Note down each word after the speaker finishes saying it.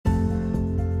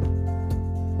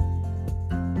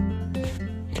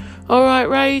Alright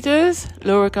Raiders,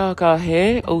 Laura Gaga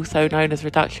here, also known as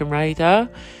Reduction Raider.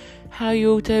 How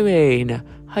you all doing?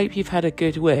 Hope you've had a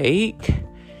good week.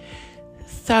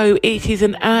 So it is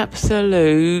an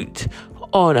absolute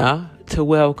honour to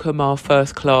welcome our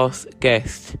first class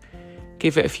guest.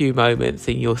 Give it a few moments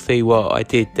and you'll see what I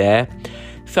did there.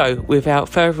 So without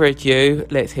further ado,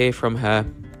 let's hear from her.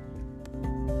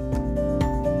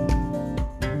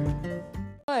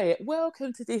 Hi,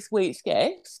 welcome to this week's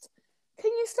guest. Can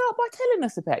you start by telling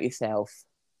us about yourself?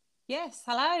 Yes,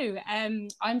 hello.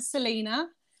 I'm Selina,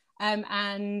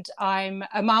 and I'm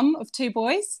a mum of two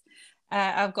boys.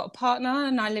 I've got a partner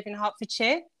and I live in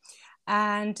Hertfordshire.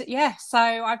 And yeah, so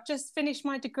I've just finished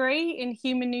my degree in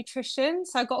human nutrition.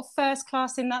 So I got a first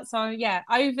class in that. So yeah,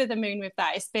 over the moon with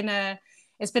that. It's been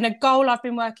a goal I've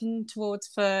been working towards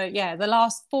for the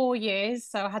last 4 years.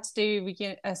 So I had to do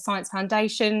a science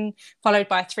foundation followed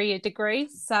by a 3-year degree.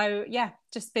 So yeah,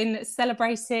 just been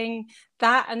celebrating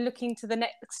that and looking to the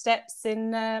next steps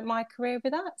in my career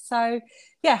with that. So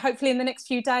yeah, hopefully in the next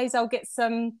few days I'll get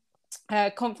some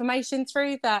confirmation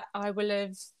through that I will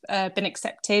have been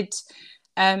accepted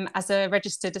as a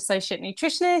registered associate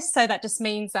nutritionist. So that just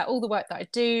means that all the work that I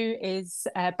do is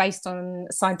based on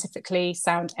scientifically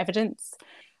sound evidence.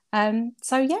 At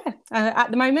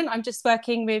the moment I'm just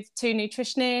working with two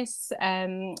nutritionists,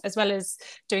 as well as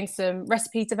doing some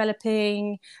recipe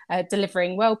developing,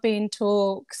 delivering wellbeing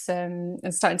talks, and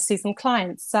starting to see some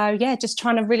clients. So yeah, just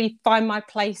trying to really find my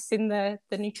place in the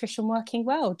nutrition working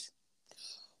world.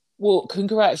 Well,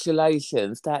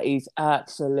 congratulations. That is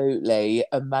absolutely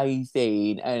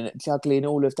amazing. And juggling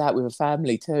all of that with a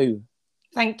family too.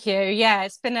 Thank you. Yeah,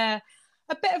 it's been a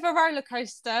bit of a roller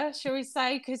coaster, shall we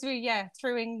say, because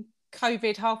threw in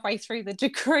COVID halfway through the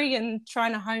degree and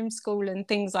trying to homeschool and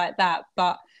things like that.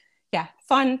 But yeah,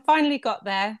 finally got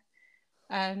there.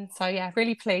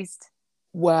 Really pleased.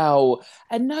 Wow.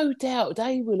 And no doubt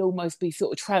they will almost be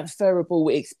sort of transferable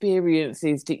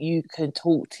experiences that you can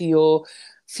talk to your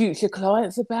future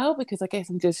clients about, because I guess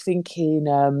I'm just thinking,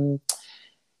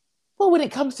 well, when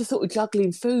it comes to sort of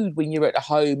juggling food when you're at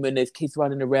home and there's kids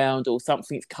running around or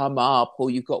something's come up or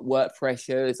you've got work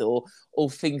pressures or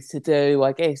things to do,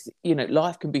 I guess,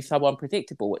 life can be so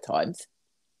unpredictable at times.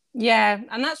 Yeah,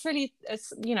 and that's really,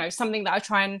 something that I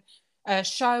try and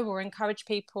show or encourage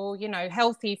people.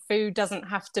 Healthy food doesn't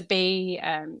have to be,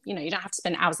 you don't have to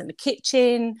spend hours in the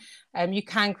kitchen. You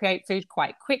can create food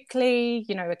quite quickly,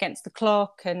 against the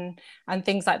clock and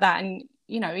things like that. And,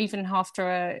 even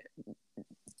after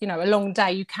a long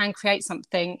day, you can create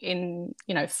something in,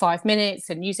 5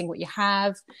 minutes and using what you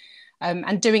have,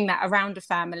 and doing that around a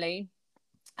family,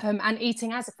 and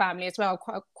eating as a family as well.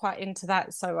 Quite into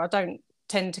that. So I don't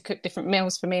tend to cook different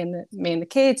meals for me and the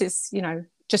kids. It's,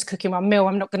 just cooking one meal.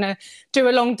 I'm not going to do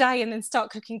a long day and then start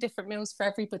cooking different meals for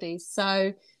everybody.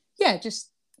 So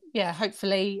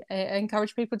hopefully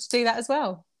encourage people to do that as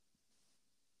well.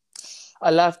 I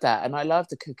love that. And I love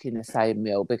the cooking the same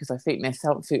meal, because I think there's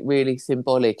something really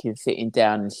symbolic in sitting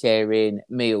down and sharing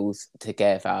meals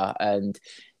together. And,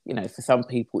 for some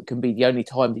people, it can be the only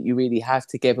time that you really have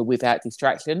together without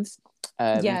distractions.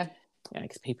 Yeah.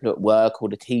 Because people are at work or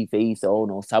the TV's on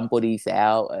or somebody's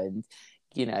out, and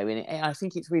and I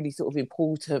think it's really sort of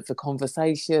important for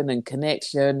conversation and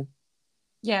connection.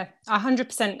 Yeah,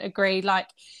 100% agree.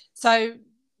 So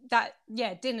that,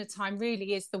 dinner time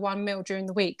really is the one meal during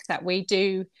the week that we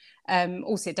do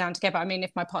all sit down together. I mean,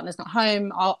 if my partner's not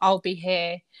home, I'll be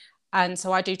here. And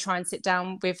so I do try and sit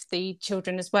down with the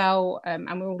children as well,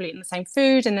 and we're all eating the same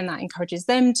food, and then that encourages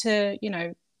them to,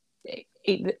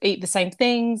 eat the same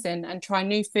things and try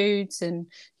new foods, and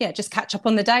just catch up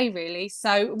on the day really.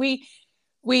 So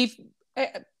we've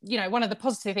one of the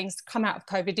positive things to come out of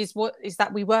COVID is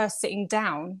that we were sitting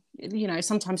down,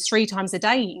 sometimes 3 times a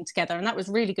day eating together, and that was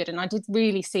really good. And I did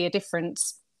really see a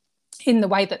difference in the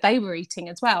way that they were eating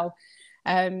as well.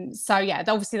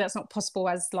 Obviously that's not possible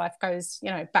as life goes,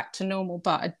 back to normal,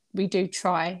 but we do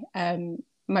try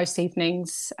most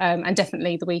evenings, and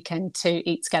definitely the weekend, to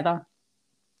eat together.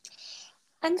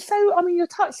 And so, I mean, you're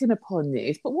touching upon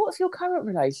this, but what's your current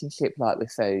relationship like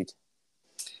with food?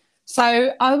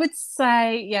 So I would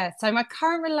say, so my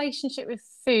current relationship with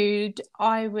food,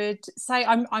 I would say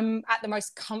I'm at the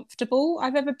most comfortable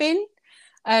I've ever been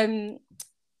in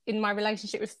my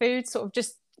relationship with food, sort of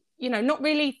just, not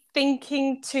really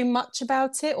thinking too much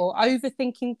about it or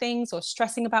overthinking things or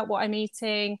stressing about what I'm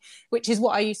eating, which is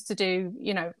what I used to do,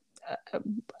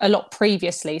 a lot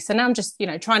previously. So now I'm just,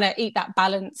 trying to eat that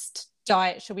balanced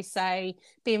diet, shall we say,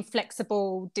 being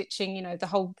flexible, ditching, the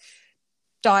whole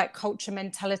diet culture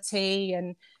mentality,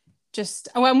 and just,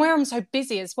 and where I'm so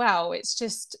busy as well, it's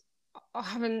just I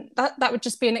haven't, that would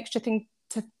just be an extra thing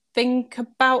to think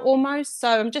about almost.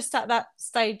 So I'm just at that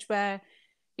stage where,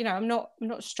 I'm not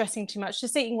stressing too much,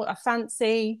 just eating what I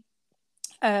fancy.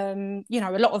 A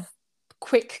lot of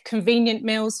quick, convenient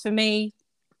meals for me,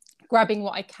 grabbing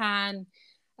what I can.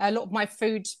 A lot of my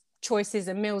food choices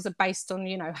and meals are based on,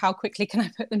 how quickly can I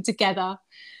put them together.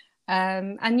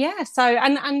 And yeah, so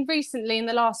and recently in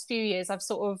the last few years, I've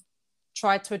sort of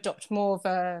tried to adopt more of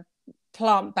a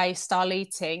plant-based style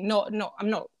eating. I'm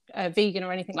not vegan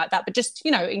or anything like that, but just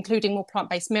including more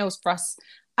plant-based meals for us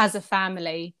as a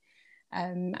family,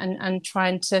 and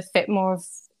trying to fit more of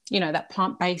that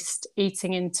plant-based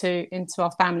eating into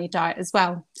our family diet as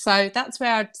well. So that's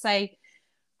where I'd say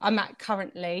I'm at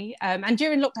currently. And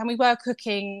during lockdown, we were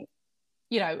cooking,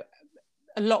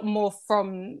 a lot more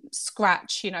from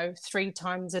scratch, 3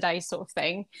 times a day sort of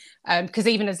thing. Because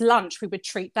even as lunch, we would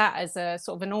treat that as a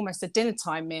sort of an almost a dinner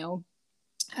time meal.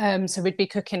 So we'd be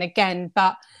cooking again.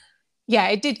 But yeah,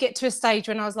 it did get to a stage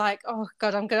when I was like, oh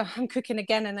God, I'm cooking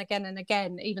again and again and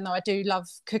again, even though I do love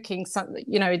cooking something,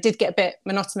 it did get a bit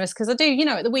monotonous because I do,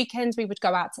 at the weekends we would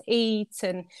go out to eat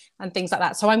and things like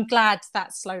that. So I'm glad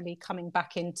that's slowly coming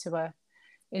back into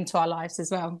our lives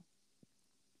as well.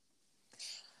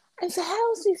 And so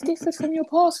how's this differed from your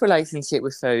past relationship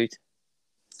with food?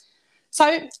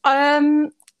 So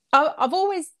I've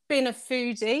always been a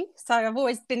foodie. So I've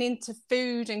always been into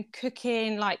food and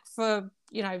cooking, like for,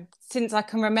 since I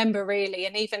can remember really.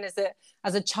 And even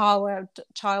as a child,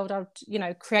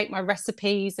 I'd, create my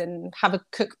recipes and have a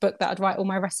cookbook that I'd write all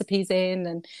my recipes in,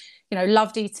 and,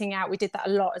 loved eating out. We did that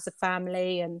a lot as a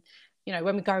family. And,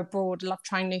 when we go abroad, love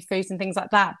trying new foods and things like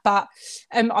that. But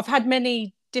I've had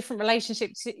many different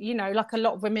relationships, like a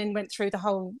lot of women went through the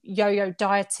whole yo-yo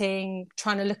dieting,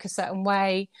 trying to look a certain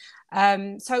way.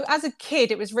 So as a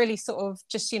kid, it was really sort of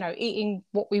just, eating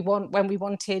what we want when we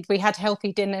wanted. We had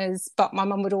healthy dinners, but my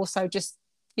mum would also just,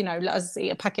 let us eat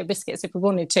a packet of biscuits if we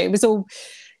wanted to. It was all,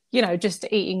 just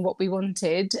eating what we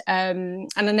wanted. And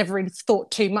I never really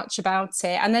thought too much about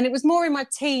it. And then it was more in my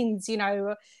teens,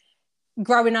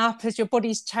 growing up as your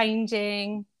body's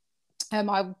changing.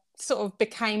 I sort of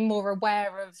became more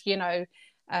aware of,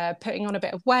 putting on a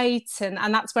bit of weight, and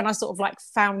that's when I sort of like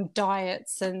found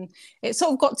diets, and it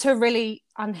sort of got to a really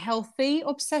unhealthy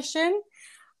obsession.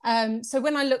 So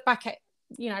when I look back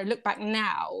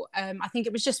now, I think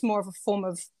it was just more of a form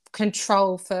of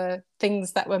control for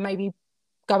things that were maybe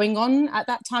going on at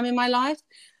that time in my life.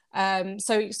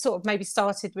 So it sort of maybe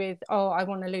started with, oh, I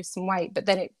want to lose some weight, but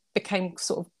then it became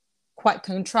sort of quite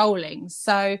controlling.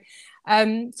 So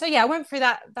yeah, I went through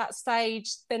that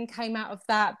stage, then came out of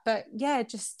that. But yeah,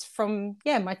 just from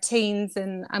my teens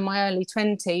and my early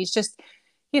 20s, just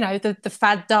the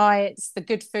fad diets, the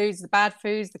good foods, the bad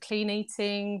foods, the clean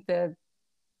eating, the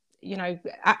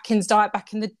Atkins diet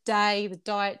back in the day, the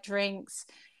diet drinks.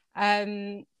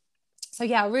 So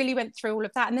yeah, I really went through all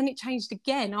of that, and then it changed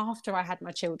again after I had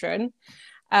my children.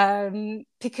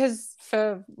 Because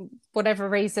for whatever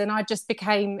reason, I just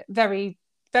became very,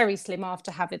 very slim after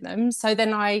having them. So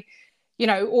then I,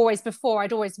 always before,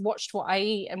 I'd always watched what I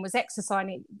eat and was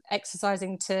exercising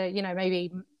to,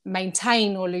 maybe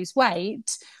maintain or lose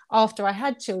weight. After I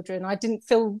had children, I didn't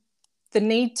feel the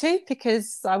need to,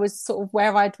 because I was sort of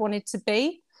where I'd wanted to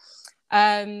be.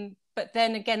 But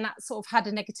then again, that sort of had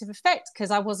a negative effect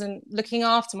because I wasn't looking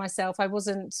after myself. I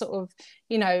wasn't sort of,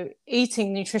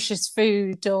 eating nutritious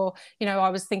food, or, I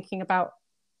was thinking about,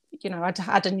 I'd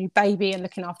had a new baby and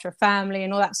looking after a family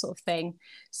and all that sort of thing.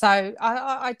 So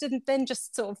I didn't, then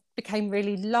just sort of became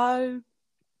really low.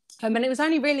 And it was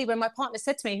only really when my partner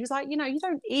said to me, he was like, you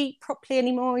don't eat properly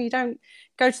anymore. You don't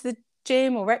go to the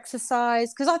gym or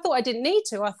exercise, because I thought I didn't need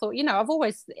to. I thought, I've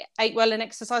always ate well and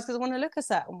exercised because I want to look a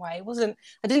certain way.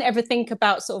 I didn't ever think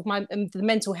about sort of the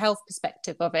mental health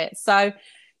perspective of it. So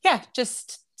yeah,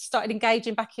 just started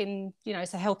engaging back in,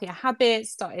 so healthier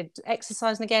habits, started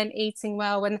exercising again, eating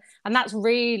well, and that's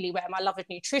really where my love of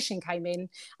nutrition came in,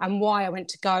 and why I went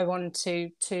to go on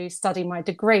to study my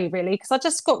degree, really, because I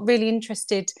just got really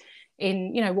interested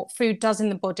in, what food does in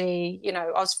the body. I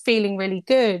was feeling really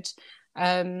good.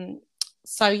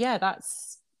 So yeah,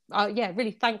 that's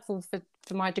really thankful for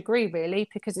my degree, really,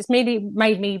 because it's really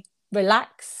made me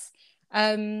relax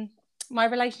my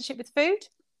relationship with food.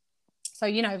 So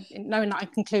knowing that I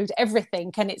conclude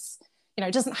everything, and it's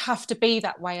it doesn't have to be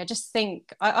that way. I just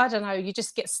think I don't know, you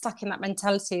just get stuck in that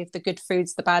mentality of the good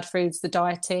foods, the bad foods, the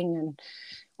dieting, and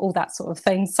all that sort of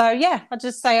thing. So yeah, I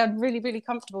just say I'm really, really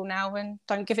comfortable now and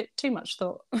don't give it too much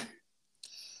thought.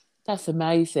 That's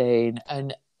amazing.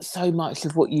 And so much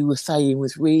of what you were saying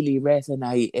was really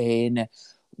resonating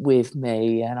with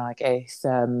me. And I guess,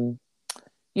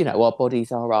 you know, our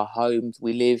bodies are our homes.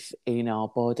 We live in our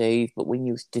bodies. But when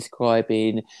you was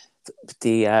describing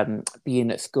the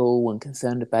being at school and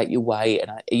concerned about your weight,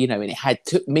 and you know, and it had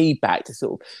took me back to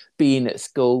sort of being at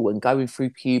school and going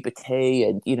through puberty,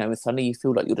 and you know, and suddenly you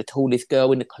feel like you're the tallest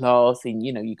girl in the class, and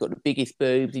you know, you've got the biggest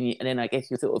boobs, and then I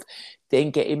guess you're sort of then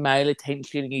getting male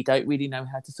attention, and you don't really know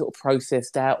how to sort of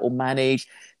process that or manage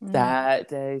that.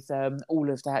 There's all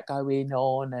of that going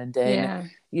on, and then Yeah.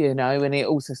 you know, and it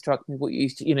also struck me what you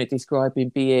used to, you know, describing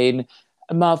being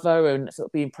a mother and sort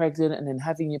of being pregnant and then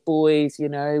having your boys, you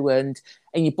know, and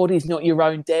your body's not your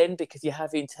own then because you're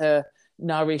having to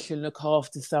nourish and look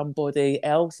after somebody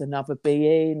else, another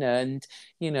being, and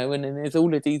you know, and then there's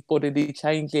all of these bodily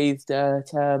changes that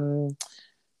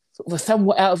sort of are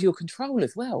somewhat out of your control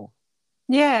as well.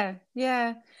 Yeah,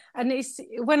 yeah. And it's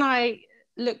when I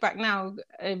look back now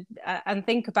and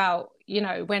think about, you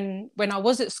know, when I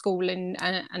was at school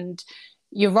and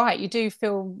you're right, you do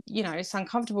feel, you know, it's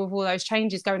uncomfortable with all those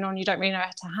changes going on. You don't really know how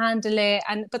to handle it.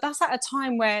 And but that's at a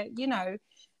time where, you know,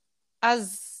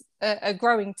 as a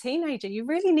growing teenager, you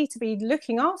really need to be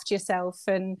looking after yourself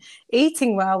and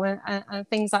eating well and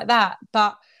things like that.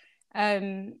 But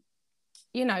um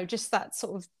you know, just that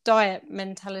sort of diet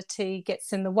mentality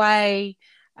gets in the way.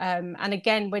 And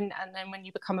again, when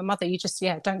you become a mother, you just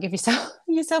don't give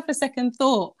yourself a second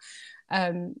thought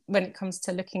when it comes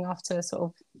to looking after sort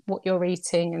of what you're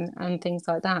eating and things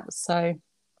like that. So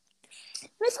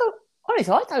So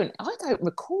honestly, I don't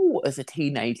recall as a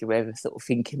teenager ever sort of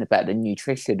thinking about the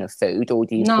nutrition of food or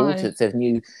the no, importance of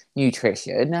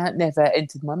nutrition. That never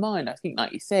entered my mind. I think,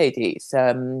 like you said, it's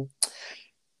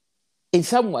in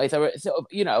some ways, I sort of,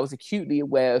 you know, I was acutely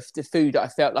aware of the food that I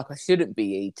felt like I shouldn't be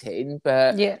eating.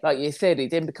 But yeah, like you said,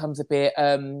 it then becomes a bit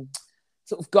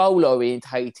sort of goal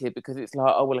orientated because it's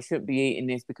like, oh, well, I shouldn't be eating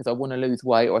this because I want to lose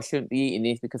weight, or I shouldn't be eating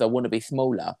this because I want to be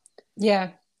smaller. yeah,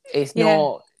 It's yeah.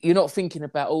 not, you're not thinking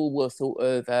about, oh, well, sort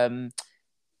of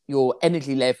your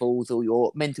energy levels or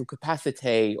your mental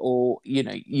capacity or, you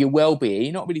know, your well being.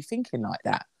 You're not really thinking like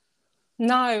that.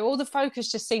 No, all the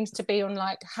focus just seems to be on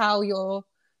like how you're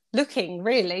looking,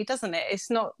 really, doesn't it? It's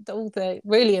not all the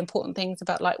really important things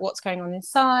about like what's going on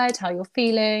inside, how you're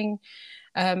feeling,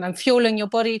 and fueling your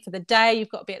body for the day. You've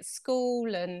got to be at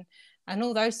school and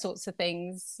all those sorts of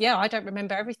things. Yeah, I don't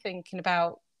remember ever thinking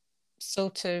about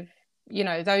sort of, you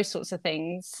know, those sorts of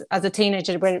things as a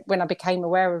teenager when I became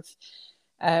aware of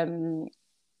um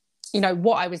you know,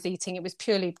 what I was eating. It was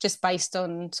purely just based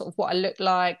on sort of what I looked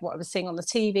like, what I was seeing on the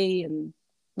TV and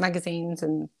magazines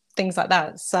and things like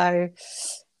that. So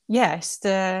yes,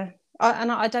 I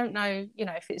don't know, you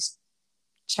know, if it's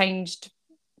changed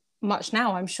much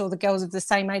now. I'm sure the girls of the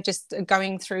same age just are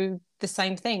going through the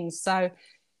same things. So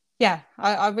yeah,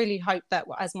 I really hope that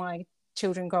as my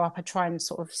children grow up, I try and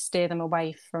sort of steer them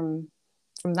away from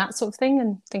that sort of thing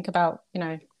and think about, you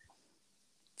know,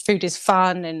 food is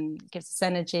fun and gives us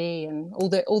energy and all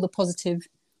the positive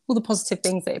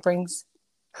things that it brings.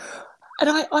 And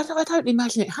I don't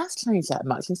imagine it has changed that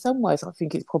much. In some ways, I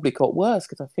think it's probably got worse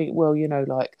because I think, well, you know,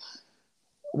 like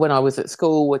when I was at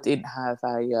school, I didn't have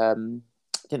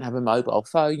a mobile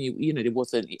phone. You know, there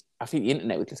wasn't. I think the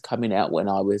internet was just coming out when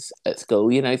I was at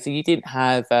school. You know, so you didn't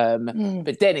have. Mm.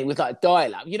 But then it was like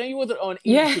dial up. You know, you wasn't on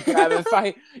Yeah. Instagram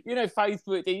and you know,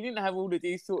 Facebook. You didn't have all of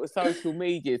these sort of social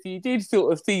media. So you did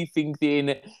sort of see things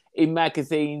in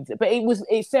magazines. But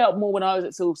it felt more when I was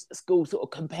at school, sort of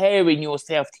comparing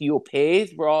yourself to your peers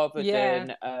rather Yeah.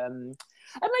 than.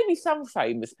 And maybe some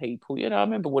famous people, you know, I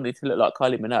remember wanting to look like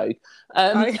Kylie Minogue.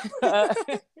 Oh,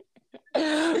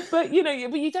 But, but you know,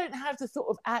 but you don't have the sort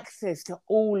of access to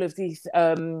all of these,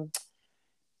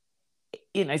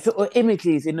 you know, sort of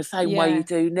images in the same way you yeah.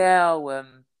 do now. You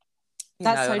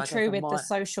That's know, so and I guess true I with the might.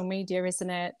 social media, isn't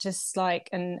it? Just like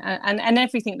and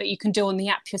everything that you can do on the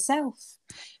app yourself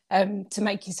to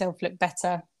make yourself look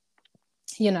better,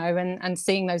 you know, and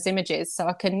seeing those images. So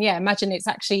I can imagine it's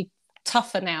actually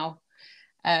tougher now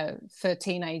for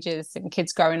teenagers and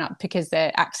kids growing up because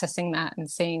they're accessing that and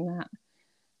seeing that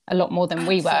a lot more than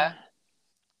we Absolutely. were.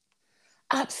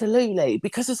 Absolutely,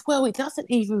 because as well, it doesn't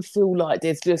even feel like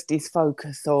there's just this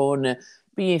focus on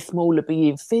being smaller,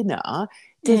 being thinner.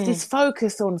 There's Mm. this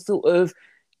focus on sort of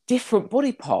different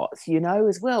body parts, you know,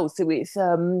 as well. So it's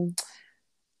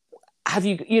have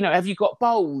you got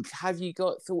bulge? Have you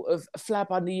got sort of a flab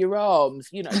under your arms?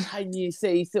 You know, can you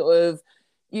see sort of,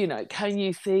 you know, can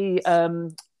you see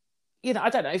you know,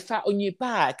 I don't know, fat on your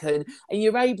back, and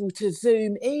you're able to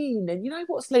zoom in. And you know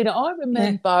what, Selena, I Yeah.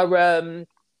 remember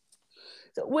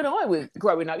when I was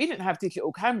growing up, you didn't have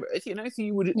digital cameras, you know, so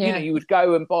Yeah. you would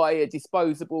go and buy a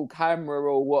disposable camera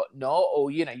or whatnot,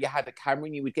 or you know, you had a camera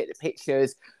and you would get the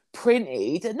pictures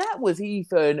printed, and that was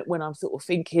even when I'm sort of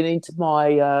thinking into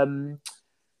my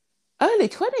early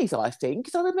 20s, I think,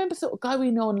 because I remember sort of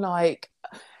going on like,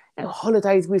 you know,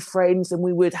 holidays with friends, and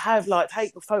we would have like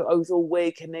take photos all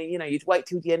week, and then, you know, you'd wait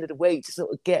till the end of the week to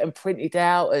sort of get them printed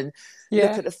out and look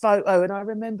Yeah. at the photo. And I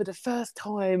remember the first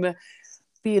time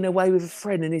being away with a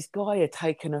friend, and this guy had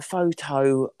taken a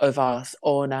photo of us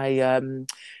on a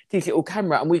digital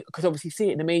camera, and we could obviously see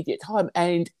it in immediate time,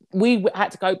 and we had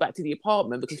to go back to the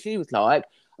apartment because she was like,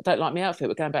 I don't like my outfit,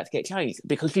 we're going back to get changed,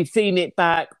 because she'd seen it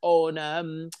back on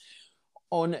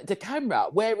the camera.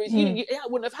 Whereas, you know, Mm.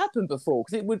 that wouldn't have happened before,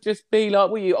 because it would just be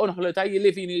like, well, you're on holiday, you're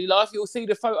living your life, you'll see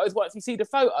the photos once you see the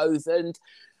photos. And,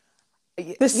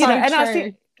 That's you know, so and I true.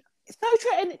 think it's so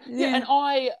true. And, yeah, Yeah. and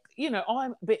I, you know,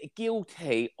 I'm a bit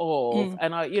guilty of, Mm.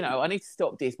 and I, you know, I need to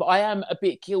stop this, but I am a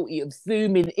bit guilty of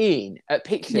zooming in at Yeah.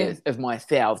 pictures of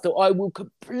myself. So I will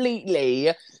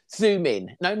completely zoom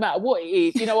in, no matter what it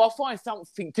is. You know, I'll find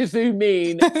something to zoom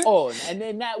in on, and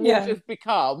then that will Yeah. just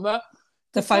become The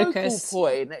the focal focus.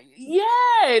 point. Yeah,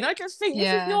 and I just think this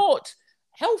is Yeah. not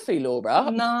healthy, Laura.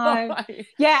 No.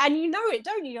 Yeah, and you know it,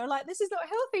 don't you? You're like, this is not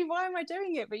healthy. Why am I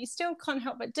doing it? But you still can't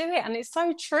help but do it. And it's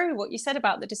so true what you said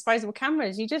about the disposable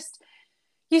cameras. You just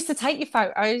used to take your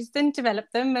photos, then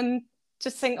develop them, and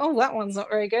just think, oh, that one's not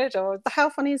very good, or how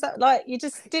funny is that? Like, you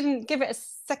just didn't give it a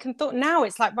second thought. Now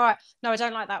it's like, right, no, I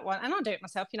don't like that one, and I'll do it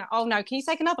myself. You know, oh no, can you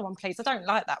take another one, please? I don't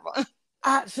like that one.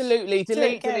 Absolutely. Do it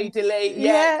Delete, delete, again. delete.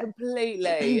 Yeah, Yeah.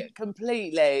 completely.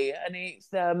 Completely. And it's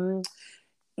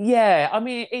yeah, I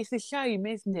mean, it's a shame,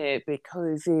 isn't it?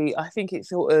 Because I think it's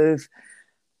sort of,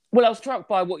 well, I was struck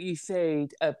by what you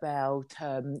said about,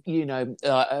 you know,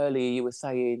 earlier you were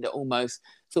saying that almost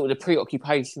sort of the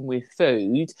preoccupation with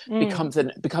food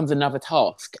Mm. becomes another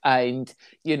task, and,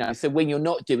 you know, so when you're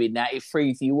not doing that, it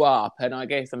frees you up. And I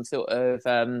guess I'm sort of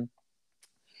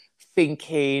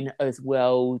thinking as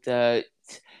well that,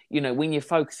 you know, when you're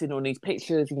focusing on these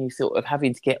pictures and you're sort of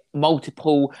having to get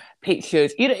multiple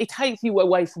pictures, you know, it takes you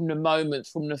away from the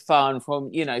moments, from the fun, from,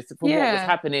 you know, from what was Yeah.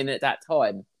 happening at that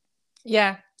time.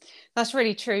 Yeah. That's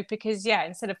really true because yeah,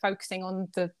 instead of focusing on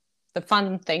the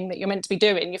fun thing that you're meant to be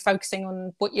doing, you're focusing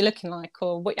on what you're looking like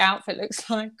or what your outfit looks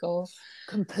like or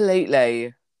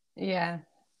Completely. yeah.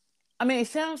 I mean, it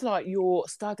sounds like your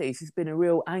studies has been a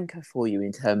real anchor for you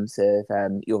in terms of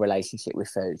your relationship with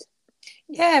food.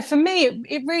 Yeah, for me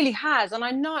it really has. And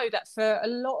I know that for a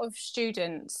lot of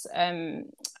students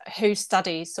who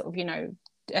study sort of, you know,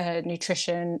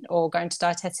 nutrition or going to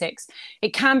dietetics,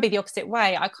 it can be the opposite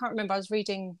way. I can't remember, I was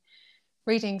reading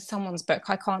someone's book,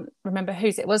 I can't remember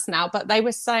whose it was now, but they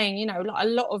were saying, you know, a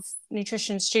lot of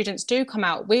nutrition students do come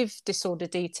out with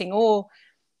disordered eating or,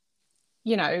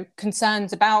 you know,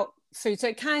 concerns about food. So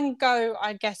it can go,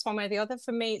 I guess, one way or the other.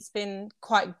 For me, it's been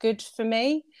quite good for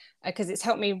me because it's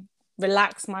helped me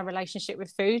relax my relationship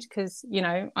with food because, you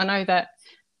know, I know that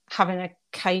having a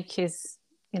cake is,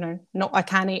 you know, not, I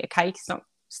can eat a cake, it's not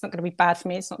going to be bad for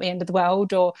me, it's not the end of the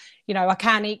world, or, you know, I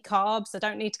can eat carbs, I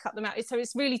don't need to cut them out. So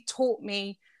it's really taught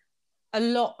me a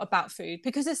lot about food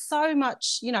because there's so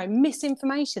much, you know,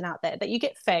 misinformation out there that you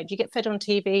get fed on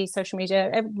TV, social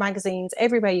media, magazines,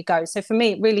 everywhere you go. So for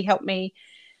me, it really helped me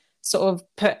sort of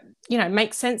put, you know,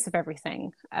 make sense of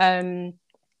everything. And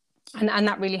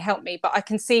that really helped me. But I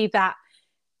can see that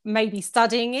maybe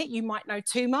studying it, you might know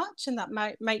too much, and that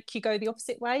might make you go the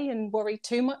opposite way and worry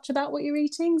too much about what you're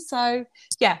eating. So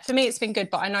yeah, for me, it's been good.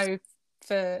 But I know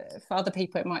for other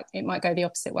people, it might go the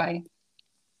opposite way.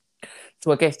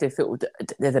 So I guess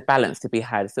there's a balance to be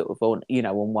had sort of on, you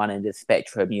know, on one end of the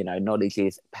spectrum, you know, knowledge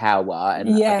is power, and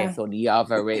I Yeah, guess on the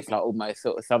other it's like almost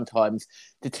sort of sometimes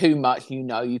the too much, you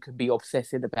know, you can be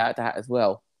obsessive about that as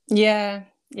well. yeah,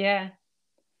 yeah.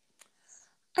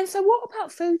 And so what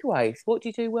about food waste? What do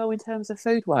you do well in terms of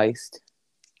food waste?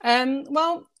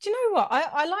 Well, do you know what?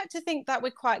 I like to think that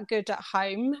we're quite good at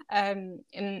home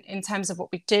in terms of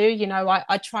what we do. You know,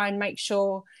 I try and make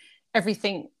sure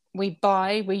everything we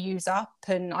buy we use up,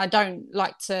 and I don't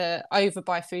like to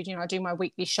overbuy food. You know, I do my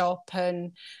weekly shop,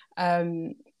 and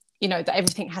um, you know that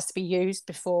everything has to be used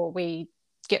before we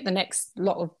get the next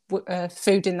lot of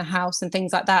food in the house and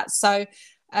things like that. So,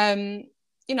 um,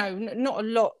 you know, not a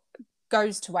lot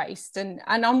goes to waste, and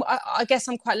I guess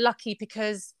I'm quite lucky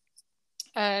because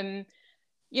um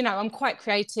you know, I'm quite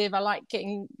creative. I like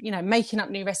getting, you know, making up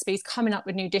new recipes, coming up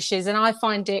with new dishes, and I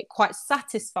find it quite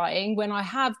satisfying when I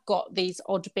have got these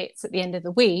odd bits at the end of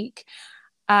the week,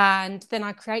 and then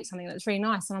I create something that's really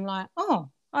nice, and I'm like, oh,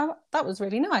 that was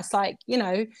really nice. Like, you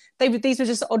know, these were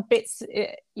just odd bits,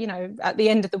 you know, at the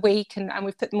end of the week, and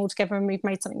we've put them all together and we've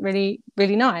made something really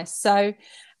really nice. So,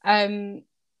 um,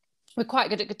 we're quite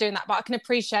good at doing that, but I can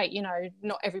appreciate,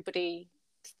 not everybody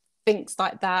thinks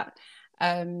like that.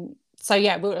 So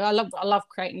yeah, I love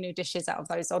creating new dishes out of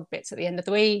those odd bits at the end of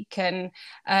the week. And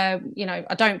I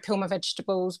don't peel my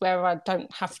vegetables where I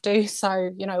don't have to.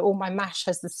 So all my mash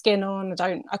has the skin on.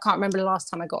 I can't remember the last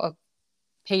time I got a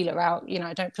peeler out.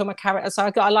 I don't peel my carrot.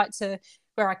 So I like to,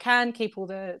 where I can, keep all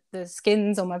the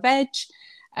skins on my veg.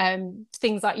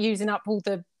 Things like using up all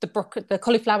the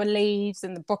cauliflower leaves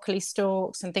and the broccoli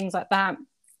stalks and things like that.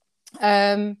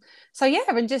 So yeah,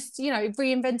 and just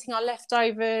reinventing our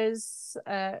leftovers.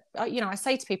 I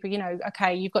say to people,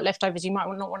 okay, you've got leftovers, you might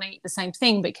not want to eat the same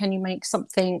thing, but can you make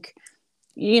something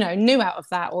new out of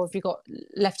that? Or if you've got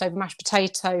leftover mashed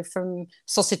potato from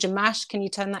sausage and mash, can you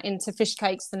turn that into fish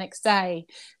cakes the next day?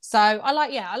 So I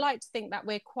like to think that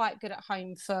we're quite good at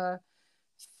home for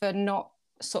not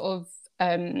sort of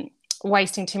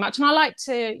wasting too much. And I like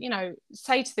to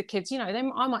say to the kids,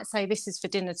 I might say this is for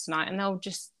dinner tonight, and they'll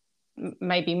just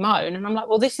maybe moan, and I'm like,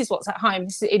 well, this is what's at home.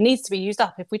 It needs to be used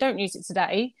up. If we don't use it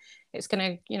today, it's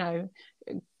going to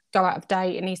go out of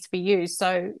date. It needs to be used.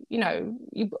 So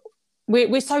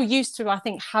we're so used to, I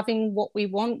think, having what we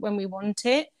want when we want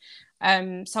it.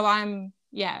 So I'm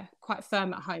quite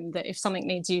firm at home that if something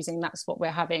needs using, that's what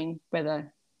we're having,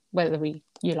 whether you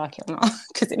like it or not,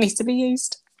 because it needs to be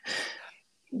used.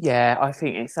 Yeah, I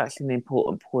think it's such an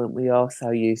important point. We are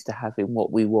so used to having what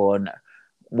we want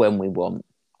when we want.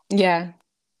 Yeah.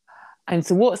 And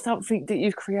so what's something that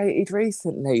you've created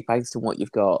recently based on what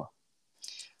you've got?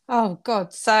 Oh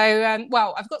God! So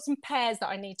well, I've got some pears that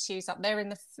I need to use up there in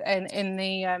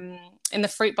the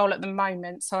fruit bowl at the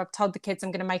moment. So I've told the kids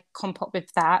I'm going to make a compote with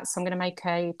that. So I'm going to make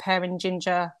a pear and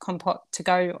ginger compote to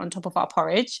go on top of our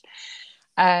porridge.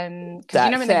 Because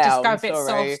when they just go a bit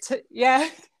soft, yeah.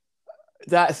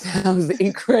 That sounds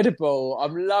incredible.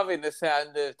 I'm loving the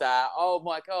sound of that. Oh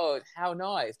my God, how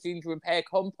nice. Ginger and pear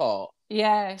compote.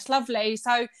 Yeah, it's lovely.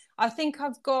 So I think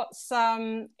I've got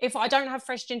some, if I don't have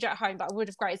fresh ginger at home, but I would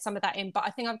have grated some of that in, but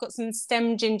I think I've got some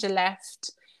stem ginger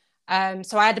left.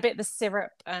 So I had a bit of the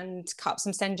syrup and cut up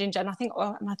some stem ginger, and I think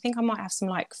I might have some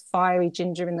like fiery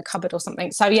ginger in the cupboard or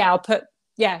something. So yeah, I'll put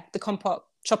the compote,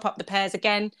 chop up the pears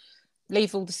again,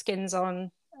 leave all the skins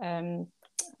on,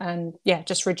 and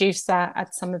just reduce that,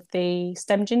 add some of the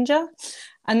stem ginger,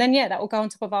 and then that will go on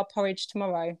top of our porridge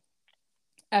tomorrow,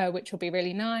 which will be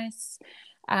really nice.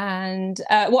 And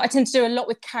what I tend to do a lot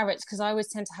with carrots, because I always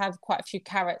tend to have quite a few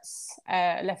carrots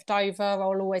left over,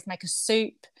 I'll always make a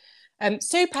soup.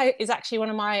 Soup is actually one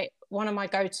of my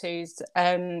go-tos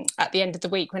at the end of the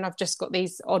week when I've just got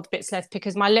these odd bits left,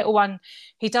 because my little one,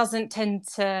 he doesn't tend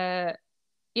to,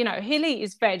 he'll eat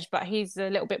his veg, but he's a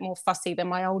little bit more fussy than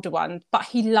my older one, but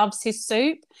he loves his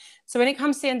soup. So when it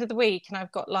comes to the end of the week and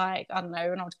I've got like, I don't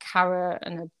know, an old carrot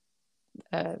and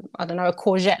a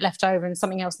courgette left over and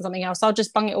something else, I'll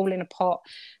just bung it all in a pot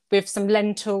with some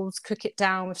lentils, cook it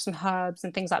down with some herbs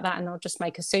and things like that, and I'll just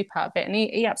make a soup out of it. And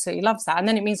he absolutely loves that. And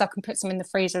then it means I can put some in the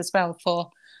freezer as well for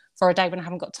a day when I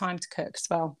haven't got time to cook as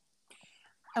well.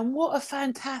 And what a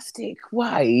fantastic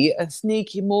way of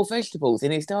sneaking more vegetables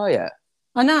in his diet.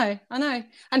 I know.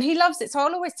 And he loves it. So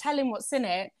I'll always tell him what's in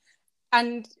it,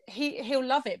 and he'll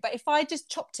love it. But if I just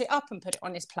chopped it up and put it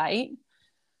on his plate,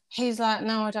 he's like,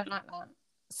 no, I don't like that.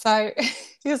 So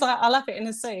he was like, I love it in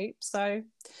a soup. So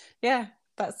yeah,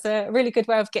 that's a really good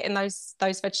way of getting those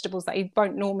vegetables that he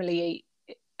won't normally eat.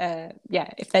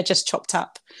 If they're just chopped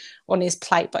up on his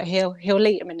plate, but he'll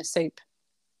eat them in a soup.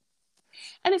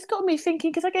 And it's got me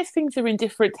thinking, because I guess things are in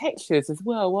different textures as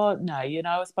well, aren't they?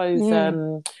 I suppose,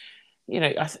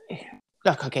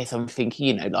 I guess I'm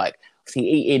thinking, like, obviously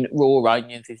eating raw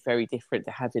onions is very different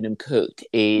to having them cooked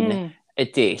in a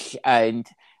dish. And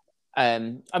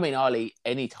I'll eat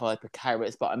any type of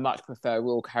carrots, but I much prefer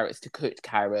raw carrots to cooked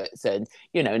carrots. And,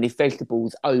 and if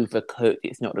vegetables overcooked,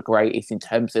 it's not the greatest in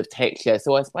terms of texture.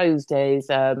 So I suppose there's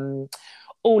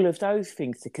all of those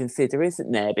things to consider,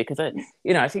 isn't there? Because, I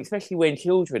think especially when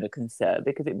children are concerned,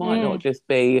 because it might not just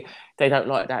be they don't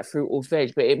like that fruit or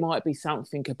veg, but it might be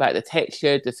something about the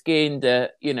texture, the skin, the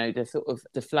sort of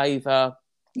the flavour.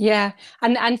 Yeah,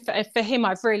 and for him,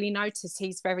 I've really noticed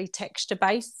he's very texture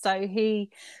based. So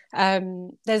he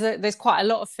there's quite a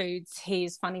lot of foods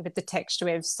he's funny with the texture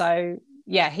with. So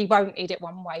yeah, he won't eat it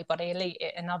one way, but he'll eat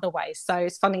it another way. So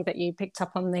it's funny that you picked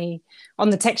up on the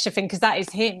texture thing, because that is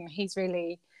him. He's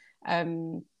really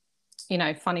funny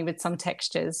with some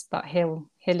textures, but he'll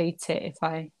eat it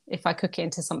if I cook it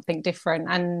into something different.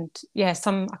 And yeah,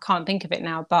 I can't think of it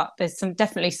now, but there's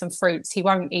definitely some fruits he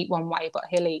won't eat one way, but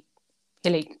he'll eat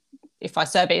if I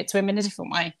serve it to him in a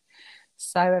different way.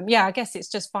 So yeah, I guess it's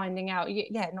just finding out.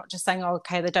 Yeah, not just saying, oh,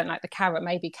 okay, they don't like the carrot.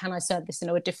 Maybe can I serve this in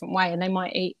a different way? And they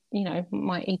might eat,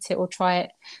 might eat it or try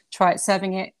it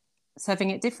serving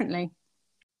it differently.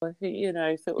 I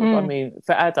think, sort of, I Mm. mean,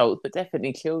 for adults, but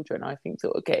definitely children, I think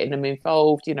sort of getting them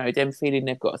involved, them feeling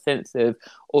they've got a sense of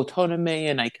autonomy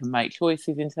and they can make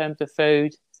choices in terms of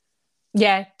food.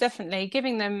 Yeah, definitely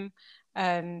giving them,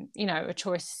 a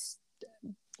choice.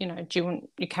 Do you want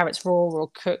your carrots raw or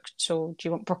cooked, or do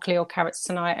you want broccoli or carrots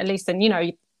tonight? At least then,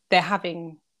 they're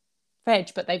having veg,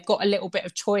 but they've got a little bit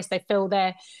of choice. They feel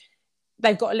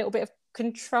they've got a little bit of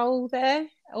control there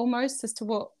almost as to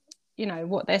what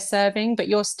they're serving, but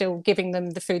you're still giving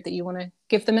them the food that you want to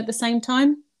give them at the same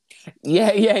time.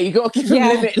 Yeah, you got to give them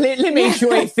Yeah. limit Yeah.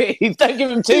 choices. Don't give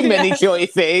them too many Yeah.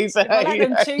 choices. If I let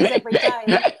them choose every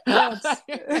day, God.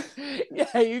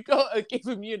 Yeah, you got to give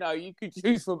them. You can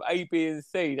choose from A, B, and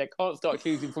C. They can't start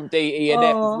choosing from D, E, and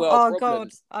F as well. Oh God,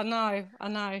 Problems. I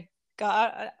know.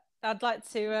 God, I'd like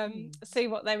to see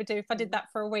what they would do if I did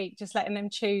that for a week, just letting them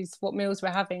choose what meals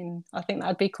we're having. I think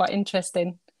that'd be quite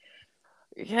interesting.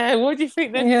 Yeah, what do you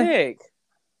think they'd Yeah. pick?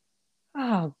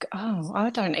 Oh, I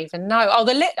don't even know.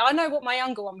 I know what my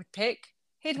younger one would pick.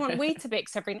 He'd want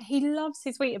Weetabix every night. He loves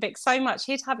his Weetabix so much.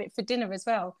 He'd have it for dinner as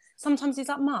well. Sometimes he's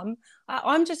like, Mum,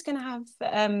 I'm just going to have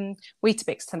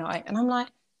Weetabix tonight. And I'm like,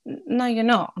 no, you're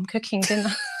not. I'm cooking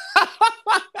dinner.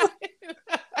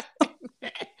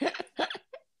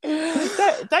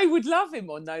 They would love him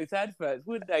on those adverts,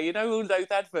 wouldn't they? All those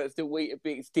adverts that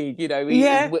Weetabix did,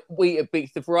 Yeah. eating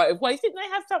Weetabix the variety of ways. Didn't they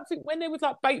have something when there was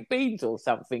like baked beans or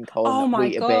something on Oh my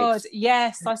God. Weetabix?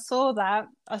 Yes, I saw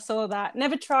that.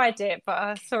 Never tried it, but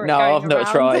I saw it No, going I've not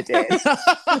around. tried it.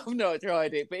 I've not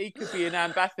tried it, but he could be an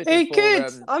ambassador He for.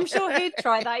 could. I'm sure he'd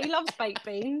try that. He loves baked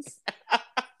beans.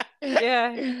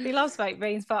 Yeah, he loves baked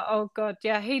beans, but oh God,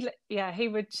 he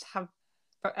would have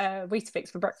Weetabix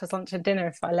for breakfast, lunch, and dinner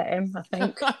if I let him, I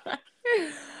think. And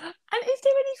is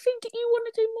there anything that you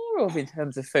want to do more of in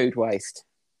terms of food waste?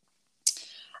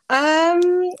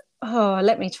 Um,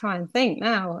 let me try and think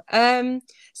now.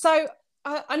 So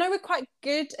I know we're quite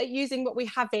good at using what we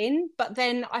have in, but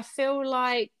then I feel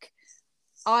like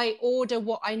I order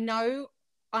what I know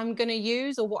I'm going to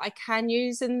use or what I can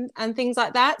use and things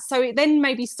like that. So it then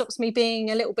maybe stops me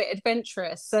being a little bit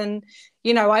adventurous. And,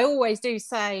 I always do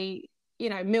say,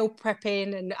 meal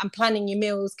prepping and planning your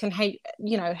meals can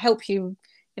help you,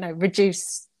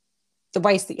 reduce the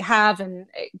waste that you have, and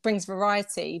it brings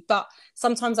variety. But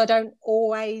sometimes I don't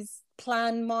always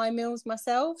plan my meals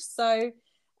myself. So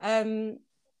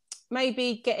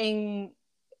maybe getting,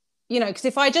 because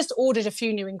if I just ordered a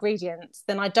few new ingredients,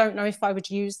 then I don't know if I would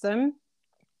use them.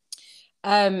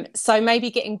 So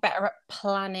maybe getting better at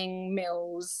planning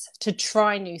meals to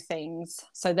try new things,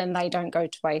 so then they don't go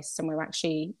to waste and we're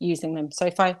actually using them. So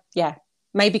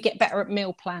maybe get better at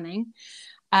meal planning.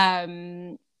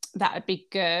 That would be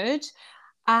good.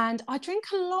 And I drink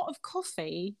a lot of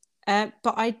coffee,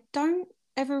 but I don't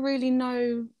ever really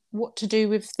know what to do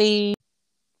with the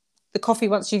coffee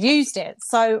once you've used it.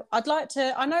 So I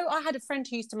know I had a friend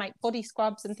who used to make body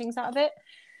scrubs and things out of it,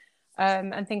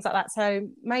 and things like that. So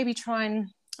maybe try and,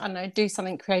 I don't know, do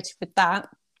something creative with that,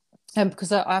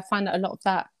 because I find that a lot of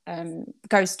that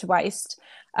goes to waste.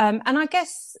 And I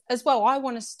guess as well, I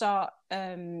want to start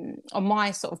on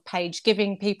my sort of page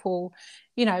giving people,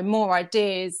 more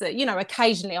ideas that,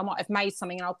 occasionally I might have made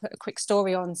something and I'll put a quick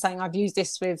story on saying I've used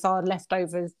this with our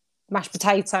leftovers mashed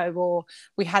potato, or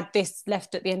we had this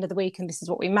left at the end of the week and this is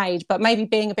what we made. But maybe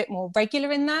being a bit more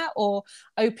regular in that, or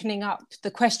opening up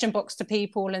the question box to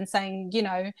people and saying,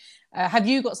 have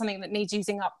you got something that needs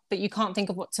using up but you can't think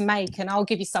of what to make, and I'll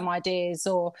give you some ideas.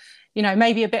 Or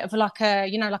maybe a bit of like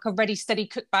a ready steady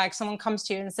cook bag. Someone comes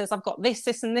to you and says, I've got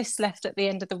this and this left at the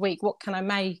end of the week, what can I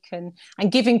make? And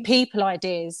giving people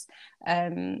ideas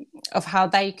of how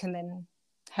they can then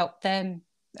help them,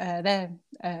 their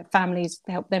families,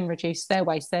 help them reduce their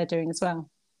waste they're doing as well.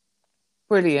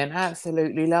 Brilliant,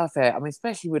 absolutely love it. I mean,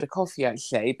 especially with the coffee,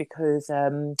 actually, because I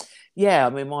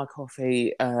mean, my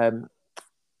coffee,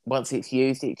 once it's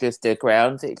used, it just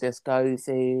grounds, it just goes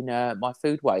in my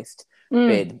food waste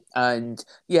bin. And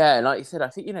like you said, I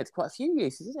think it's quite a few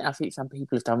uses, isn't it? I think some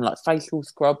people have done like facial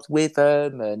scrubs with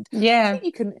them, and I Yeah, think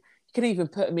you can even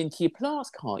put them into your plants,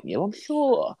 can't you? I'm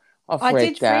sure I've I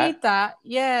read did that. read that.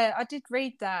 Yeah, I did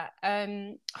read that.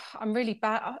 I'm really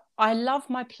bad. I love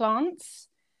my plants,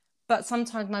 but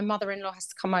sometimes my mother-in-law has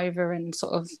to come over and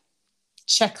sort of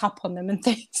check up on them and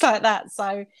things like that.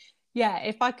 So yeah,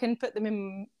 if I can put them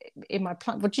in my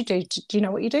plant, what do you do? Do you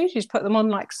know what you do? Do you just put them on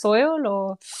like soil,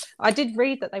 or I did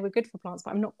read that they were good for plants,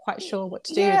 but I'm not quite sure what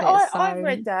to do Yeah, with it. I've So,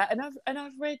 read that, and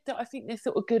I've read that I think they're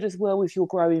sort of good as well if you're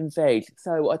growing veg.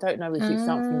 So I don't know if it's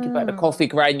something about the ah, coffee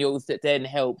granules that then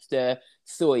helps the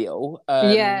soil.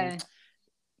 yeah,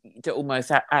 That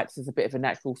almost acts as a bit of a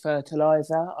natural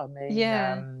fertilizer. I mean,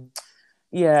 yeah.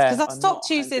 Because yeah, I I'm not stopped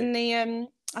 100.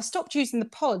 using the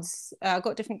pods. I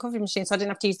got different coffee machines, so I didn't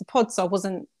have to use the pods. So I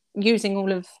wasn't using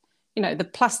all of, the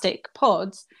plastic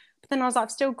pods. But then I was like,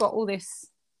 I've still got all this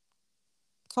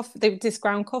coffee, this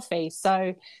ground coffee.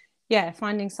 So yeah,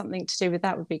 finding something to do with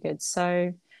that would be good.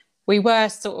 So we were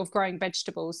sort of growing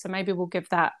vegetables, so maybe we'll give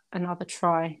that another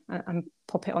try and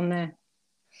pop it on there.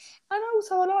 And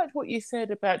also, I liked what you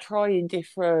said about trying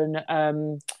different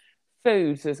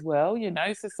foods as well,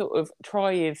 so sort of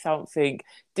trying something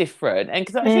different. And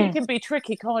because I think it Mm. can be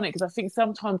tricky, can't it? Because I think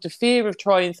sometimes the fear of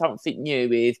trying something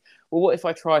new is, well, what if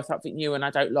I try something new and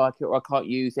I don't like it or I can't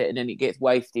use it and then it gets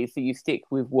wasted? So you stick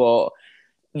with what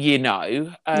you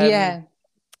know. Yeah,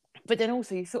 But then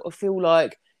also you sort of feel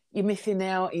like you're missing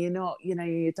out, you're not,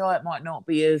 your diet might not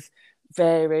be as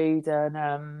varied,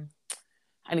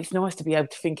 and it's nice to be able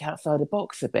to think outside the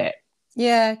box a bit.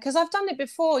 yeah, because I've done it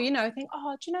before. I think,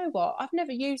 oh, do you know what? I've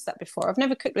never used that before. I've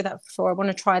never cooked with that before. I want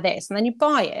to try this, and then you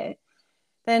buy it.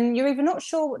 Then you're either not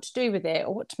sure what to do with it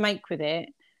or what to make with it.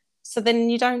 So then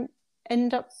you don't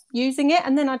end up using it.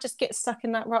 And then I just get stuck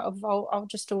in that rut of, I'll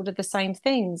just order the same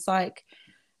things like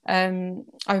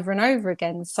over and over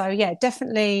again. So yeah,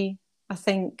 definitely, I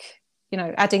think,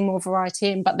 adding more variety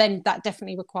in, but then that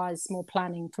definitely requires more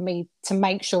planning for me to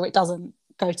make sure it doesn't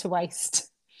go to waste.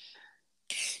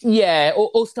 Yeah,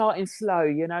 or starting slow.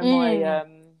 My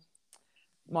Mm,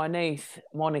 my niece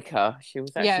Monica, she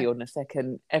was actually yeah. on the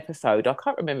second episode. I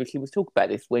can't remember if she was talking about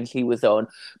this when she was on,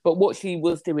 but what she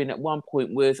was doing at one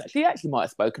point was she actually might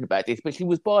have spoken about this, but she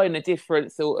was buying a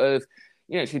different sort of,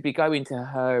 she'd be going to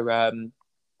her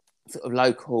sort of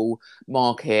local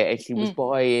market and she was Mm.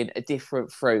 buying a different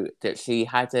fruit that she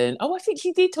hadn't. Oh, I think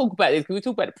she did talk about this because we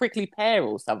talked about a prickly pear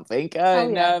or something. Oh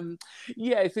And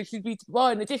yeah. yeah, so she'd be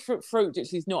buying a different fruit that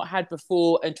she's not had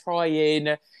before and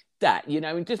trying that,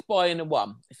 and just buying a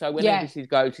one. So whenever Yeah. she'd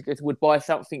go, she just would buy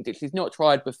something that she's not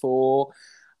tried before.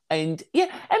 And yeah,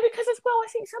 and because as well, I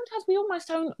think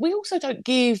sometimes we also don't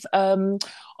give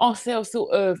ourselves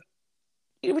sort of,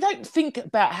 we don't think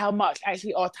about how much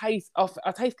actually our taste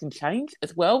can change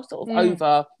as well, sort of Mm.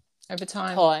 over Over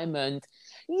time. time. And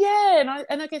yeah,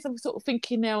 and I guess I'm sort of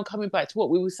thinking now and coming back to what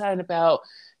we were saying about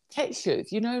textures.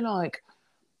 Like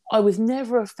I was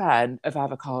never a fan of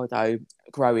avocado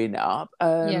growing up.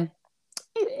 Yeah.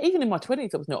 Even in my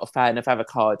 20s, I was not a fan of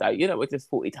avocado. I just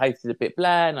thought it tasted a bit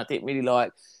bland. I didn't really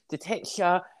like the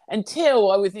texture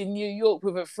until I was in New York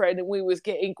with a friend and we was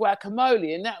getting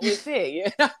guacamole, and that was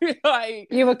it. Like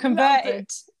You were loved it, converted.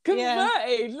 Yeah.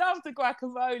 converted, loved the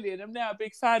guacamole, and I'm now a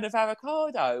big fan of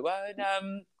avocado.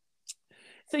 And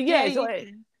so Yeah. yeah,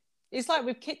 It's like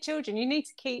with kid children, you need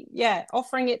to keep,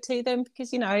 offering it to them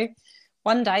because,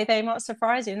 one day they might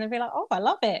surprise you and they'll be like, oh, I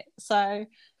love it. So